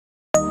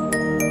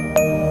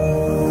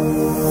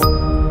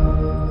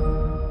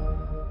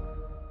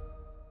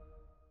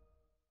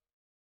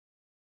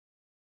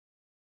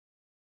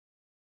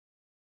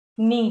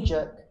Knee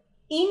jerk.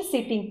 In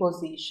sitting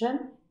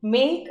position,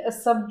 make a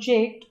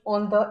subject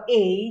on the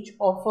edge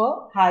of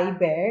a high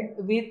bed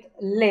with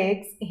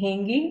legs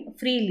hanging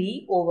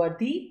freely over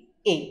the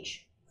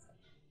edge.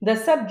 The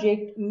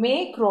subject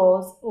may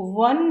cross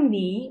one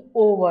knee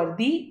over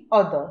the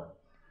other,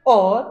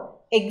 or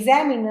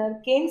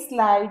examiner can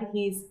slide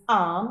his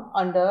arm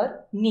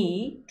under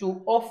knee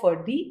to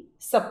offer the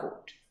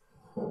support.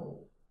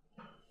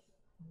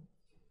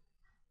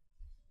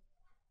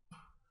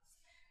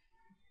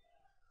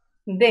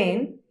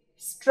 Then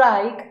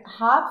strike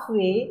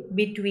halfway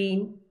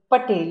between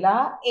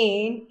patella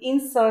and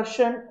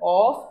insertion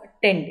of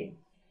tendon.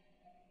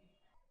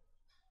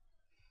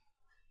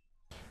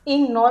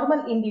 In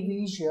normal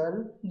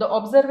individual, the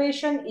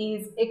observation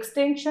is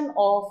extension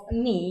of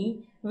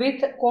knee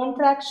with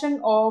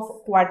contraction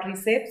of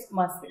quadriceps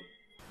muscle.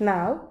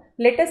 Now,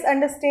 let us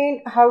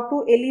understand how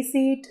to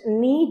elicit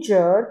knee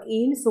jerk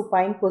in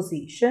supine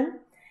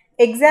position.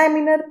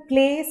 Examiner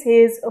place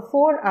his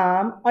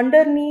forearm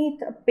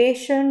underneath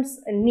patient's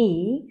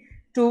knee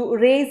to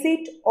raise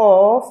it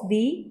off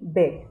the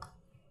bed.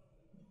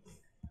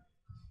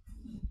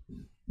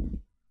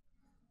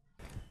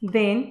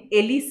 Then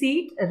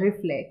elicit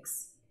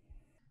reflex.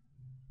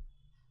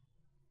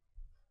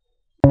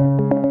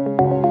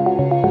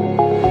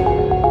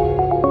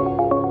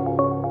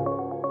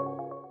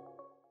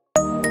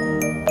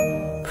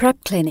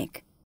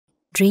 PrepClinic.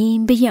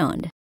 Dream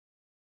beyond.